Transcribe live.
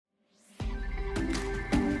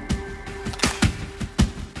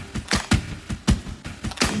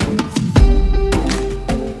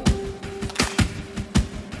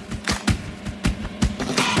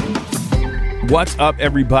What's up,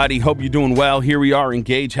 everybody? Hope you're doing well. Here we are,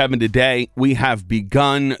 Engage Heaven today. We have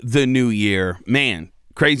begun the new year. Man,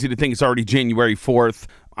 crazy to think it's already January 4th.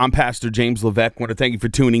 I'm Pastor James Levesque. Want to thank you for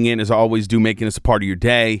tuning in, as I always do, making us a part of your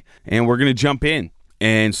day. And we're going to jump in.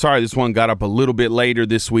 And sorry, this one got up a little bit later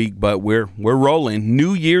this week, but we're rolling.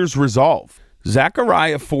 New Year's resolve.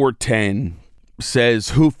 Zechariah 4:10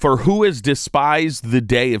 says, who has despised the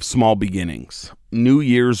day of small beginnings? New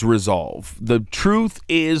Year's resolve. The truth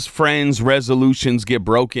is, friends, resolutions get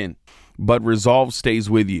broken, but resolve stays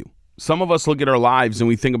with you. Some of us look at our lives and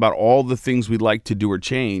we think about all the things we'd like to do or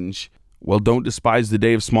change. Well, don't despise the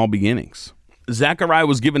day of small beginnings. Zechariah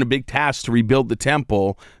was given a big task to rebuild the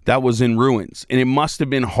temple that was in ruins, and it must have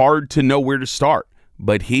been hard to know where to start,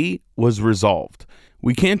 but he was resolved.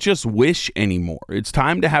 We can't just wish anymore. It's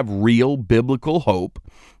time to have real biblical hope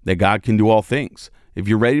that God can do all things. If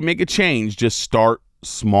you're ready to make a change, just start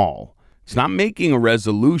small. It's not making a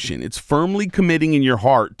resolution. It's firmly committing in your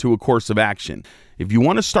heart to a course of action. If you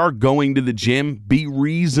want to start going to the gym, be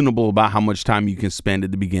reasonable about how much time you can spend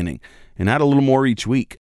at the beginning and add a little more each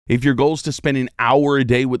week. If your goal is to spend an hour a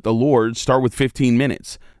day with the Lord, start with 15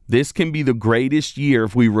 minutes. This can be the greatest year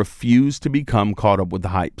if we refuse to become caught up with the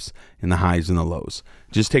hypes and the highs and the lows.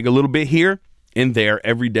 Just take a little bit here and there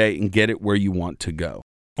every day and get it where you want to go.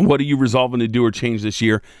 What are you resolving to do or change this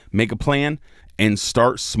year? Make a plan and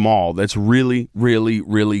start small. That's really, really,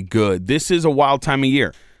 really good. This is a wild time of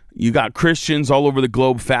year. You got Christians all over the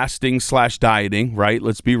globe fasting/dieting, right?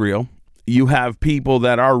 Let's be real. You have people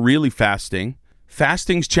that are really fasting.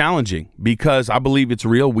 Fasting's challenging because I believe it's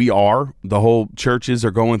real. We are. The whole churches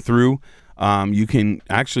are going through. You can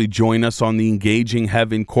actually join us on the Engaging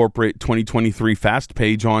Heaven Corporate 2023 Fast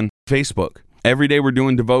page on Facebook. Every day we're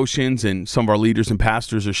doing devotions, and some of our leaders and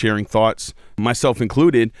pastors are sharing thoughts, myself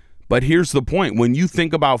included. But here's the point. When you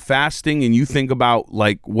think about fasting and you think about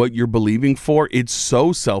like what you're believing for, it's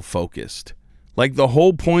so self-focused. Like the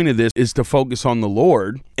whole point of this is to focus on the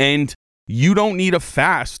Lord, and you don't need a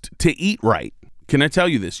fast to eat right. Can I tell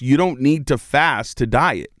you this? You don't need to fast to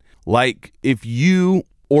diet. Like if you,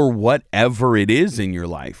 or whatever it is in your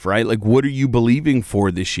life, right? Like what are you believing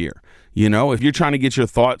for this year? You know, if you're trying to get your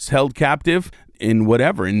thoughts held captive in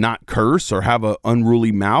whatever and not curse or have an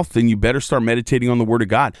unruly mouth, then you better start meditating on the Word of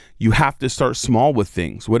God. You have to start small with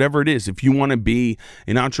things, whatever it is. If you want to be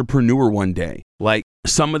an entrepreneur one day, like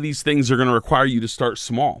some of these things are going to require you to start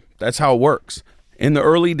small. That's how it works. In the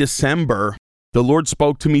early December, the Lord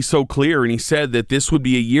spoke to me so clear, and he said that this would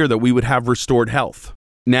be a year that we would have restored health.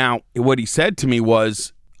 Now, what he said to me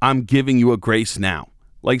was, I'm giving you a grace now.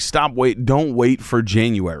 Like, don't wait for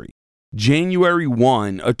January. January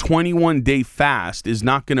 1, a 21-day fast is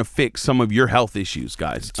not going to fix some of your health issues,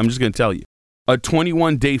 guys. I'm just going to tell you. A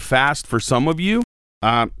 21-day fast for some of you,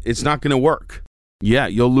 it's not going to work. Yeah,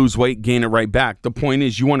 you'll lose weight, gain it right back. The point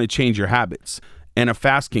is you want to change your habits, and a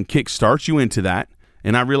fast can kickstart you into that.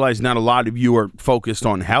 And I realize not a lot of you are focused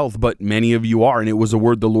on health, but many of you are, and it was a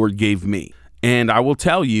word the Lord gave me. And I will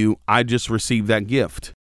tell you, I just received that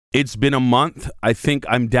gift. It's been a month. I think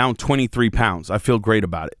I'm down 23 pounds. I feel great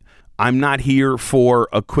about it. I'm not here for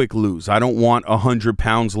a quick lose. I don't want 100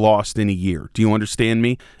 pounds lost in a year. Do you understand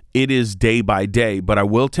me? It is day by day, but I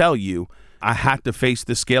will tell you, I had to face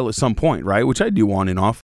the scale at some point, right? Which I do on and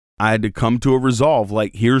off. I had to come to a resolve,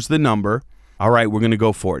 like, here's the number. All right, we're going to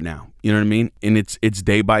go for it now. You know what I mean? And it's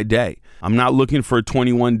day by day. I'm not looking for a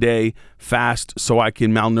 21-day fast so I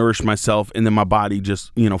can malnourish myself and then my body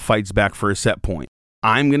just, fights back for a set point.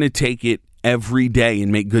 I'm going to take it every day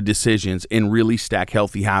and make good decisions and really stack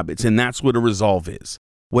healthy habits. And that's what a resolve is.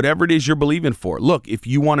 Whatever it is you're believing for. Look, if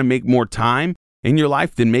you want to make more time in your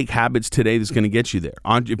life, then make habits today that's going to get you there.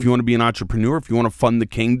 If you want to be an entrepreneur, if you want to fund the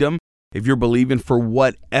kingdom, if you're believing for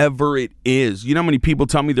whatever it is, you know how many people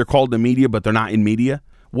tell me they're called to media, but they're not in media?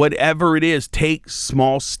 Whatever it is, take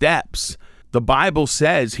small steps. The Bible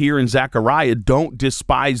says here in Zechariah, don't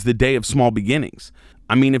despise the day of small beginnings.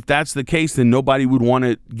 I mean, if that's the case, then nobody would want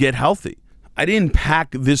to get healthy. I didn't pack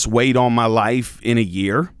this weight on my life in a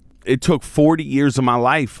year. It took 40 years of my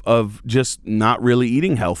life of just not really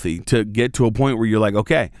eating healthy to get to a point where you're like,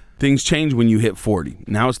 okay, things change when you hit 40.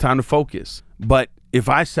 Now it's time to focus. But if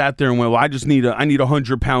I sat there and went, well, I need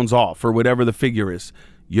 100 pounds off or whatever the figure is,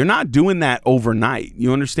 you're not doing that overnight.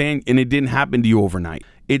 You understand? And it didn't happen to you overnight.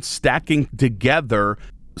 It's stacking together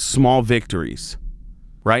small victories,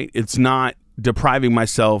 right? It's not depriving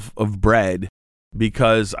myself of bread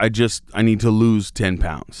because I need to lose 10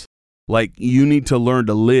 pounds. Like, you need to learn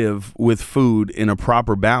to live with food in a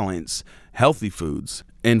proper balance, healthy foods,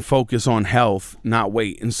 and focus on health, not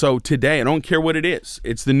weight. And so today, I don't care what it is.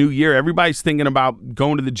 It's the new year. Everybody's thinking about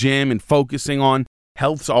going to the gym and focusing on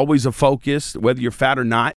Health's always a focus, whether you're fat or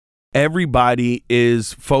not. Everybody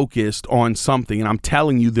is focused on something. And I'm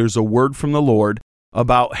telling you, there's a word from the Lord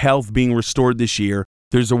about health being restored this year.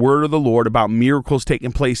 There's a word of the Lord about miracles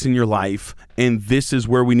taking place in your life. And this is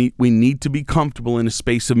where we need to be comfortable in a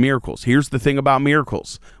space of miracles. Here's the thing about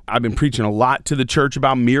miracles. I've been preaching a lot to the church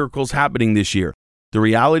about miracles happening this year. The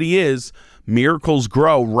reality is miracles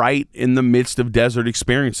grow right in the midst of desert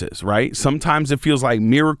experiences, right? Sometimes it feels like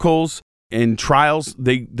miracles and trials,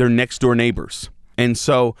 they're next door neighbors. And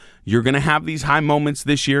so you're going to have these high moments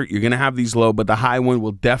this year. You're going to have these low, but the high one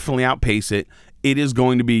will definitely outpace it. It is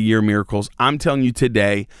going to be a year of miracles. I'm telling you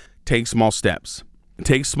today, take small steps.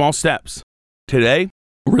 Take small steps. Today,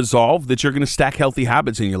 resolve that you're going to stack healthy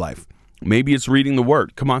habits in your life. Maybe it's reading the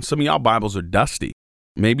word. Come on, some of y'all Bibles are dusty.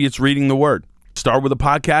 Maybe it's reading the word. Start with a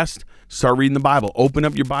podcast. Start reading the Bible. Open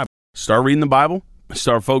up your Bible. Start reading the Bible.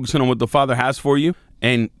 Start focusing on what the Father has for you.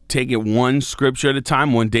 And take it one scripture at a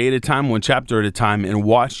time, one day at a time, one chapter at a time, and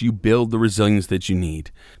watch you build the resilience that you need.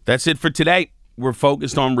 That's it for today. We're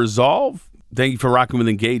focused on resolve. Thank you for rocking with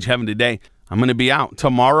Engage Heaven today. I'm going to be out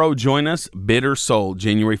tomorrow. Join us, Bitter Soul,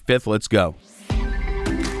 January 5th. Let's go.